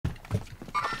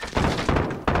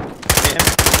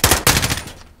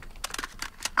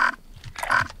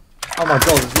Oh my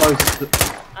god, there's loads of...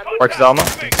 Break his armor.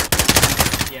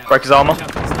 Yeah. Break his armor. Hit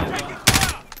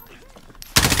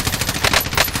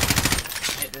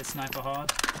the sniper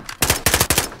hard.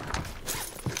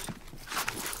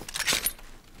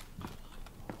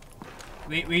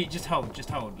 We just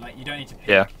hold. Like, you don't need to pick,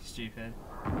 Yeah. stupid.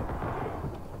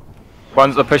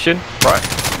 One's are pushing. Right.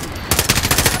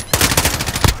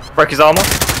 Break his armor.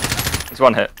 He's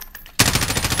one hit.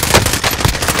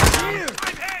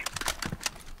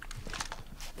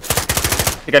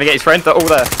 You're gonna get his friend. They're all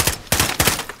there.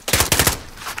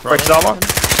 Break his armor.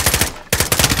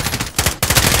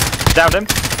 Downed him.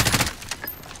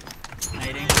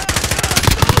 Nading.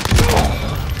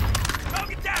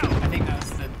 I think that was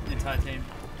the entire team.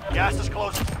 Gas is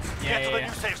closing. Yeah, Get to the yeah.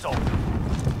 new safe zone.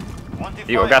 One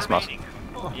You got a gas mask? remaining.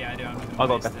 Yeah, I do. I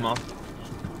got gas mask.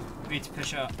 We need to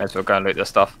push up. Let's go and loot their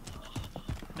stuff.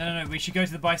 No. We should go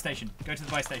to the buy station. Go to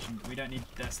the buy station. We don't need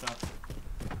their stuff.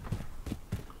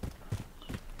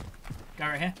 Go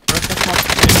right here.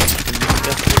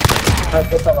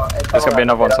 There's gonna be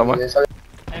another one somewhere.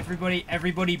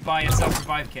 Everybody buy a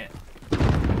self-revive kit.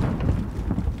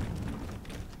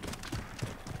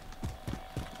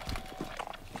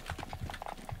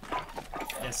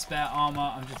 There's spare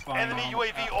armor. I'm just buying. Enemy armor.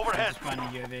 UAV overhead. I'm just buying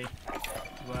a UAV.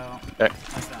 Well, Okay.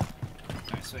 what's that?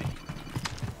 Oh, sweet.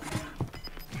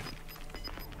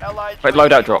 Allied Wait, UAV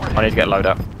loadout drop. I overhead. need to get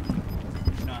loadout.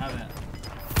 Do you not have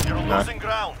it? You're No. losing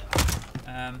ground.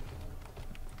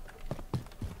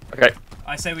 Okay.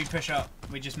 I say we push up.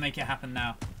 We just make it happen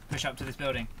now. Push up to this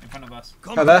building in front of us.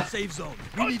 Go there. Safe zone.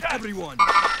 We need everyone.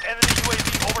 Enemy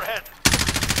UAV overhead.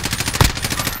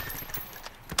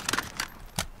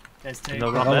 There's two. No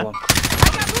Another run one.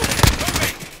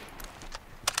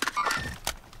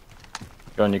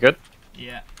 Go on, you good?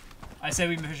 Yeah. I say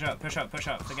we push up.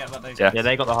 Forget about those. Yeah. guys. Yeah,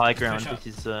 they got the high ground. Push up.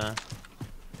 This is kind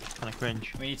of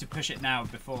cringe. We need to push it now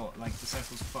before, like, the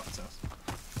circle's fucked us.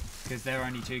 Because there are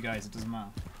only two guys. It doesn't matter.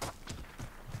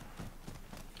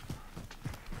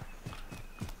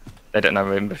 They don't know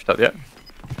we've been pushed up yet.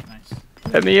 Nice.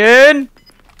 Let me in!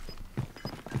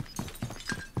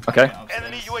 Okay. Get upstairs.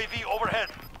 Enemy UAV overhead.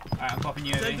 Alright, I'm popping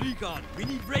Send UAV. recon. We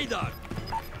need radar.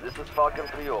 This is Falcon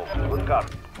 3-0. Good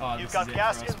copy. Oh, You've this got is it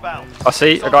gas for us, inbound. boys. I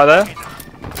see a guy there.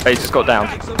 Hey, he's just got downed.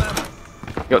 Take some ammo.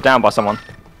 He got downed by someone.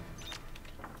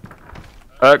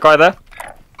 Guy there.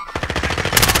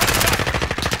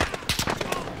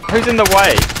 Who's in the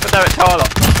way? Put there at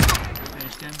Charlotte.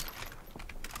 Finished him.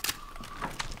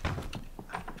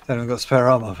 They haven't got spare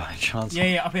armor by any chance.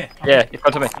 Yeah, up here. Yeah, in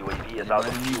front of me. UAV is out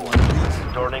of fuel.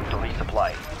 Returning to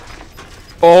resupply.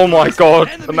 Oh my god,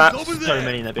 the Enemies map. over So there.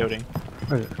 many in the building.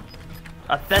 Where?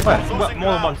 There's Where? more than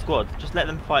one squad. Just let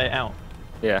them fight it out.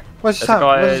 Yeah. Where's There's a Sam?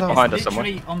 guy Where's Sam? behind us somewhere.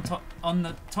 Literally on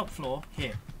the top floor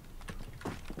here.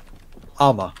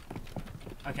 Armor.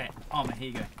 Okay, armor. Here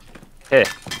you go. Here.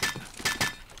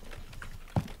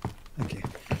 Thank you.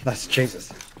 That's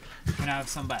Jesus. Can I have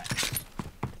some back?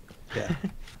 Yeah.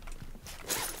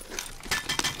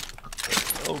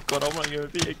 Oh god, I want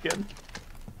UAV again.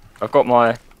 I've got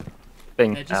my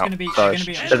thing They're just out. gonna be- So they're gonna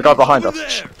be- there's a guy behind Over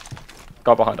us. there.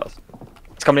 Guy behind us.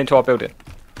 It's coming into our building.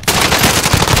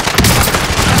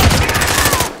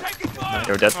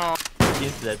 You're dead.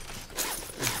 He's dead.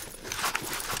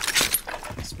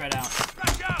 Spread out.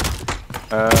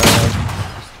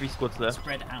 There's 3 squads there.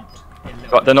 Spread out. A little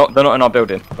But they're not in our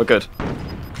building. We're good.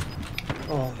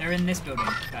 Oh, They're in this building.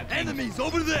 That big. Enemies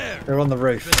over there. they're on the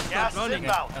roof. Gas is running.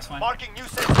 inbound. That's fine. Marking new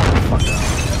safe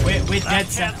zone. We're dead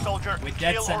Last center. chance, soldier. We're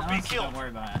dead Kill or center. be So killed. don't worry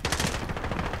about it.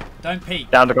 Don't peek.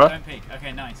 Down the guy. Don't peek.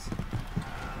 Okay, nice.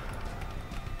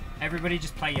 Everybody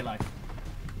just play your life.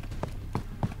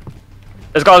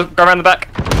 There's a guy go around the back.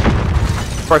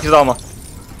 Broke his armor.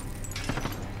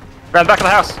 Around the back of the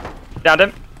house. Downed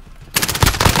him.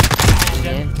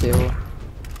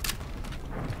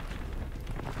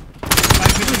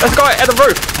 There's a guy at the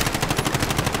roof.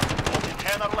 Only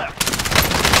 10 are left.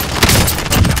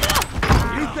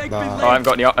 You take me Oh, I haven't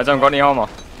got any armor.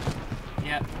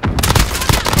 Yeah.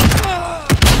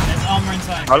 There's armor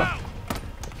inside. Hello?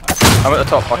 I'm at the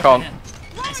top. I can't.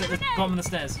 It's at the bottom of the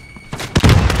stairs.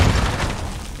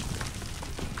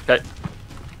 Okay.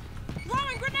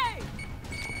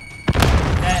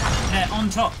 They're on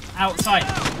top, outside,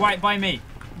 right by me.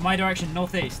 My direction,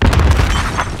 northeast.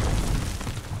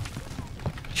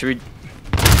 Should we?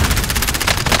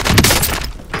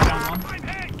 Down one.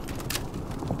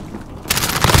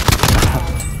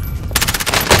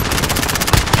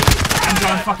 I'm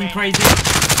going fucking crazy.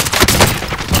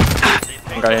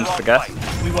 I'm going into the gas.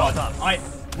 We won.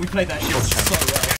 We played that shit so well.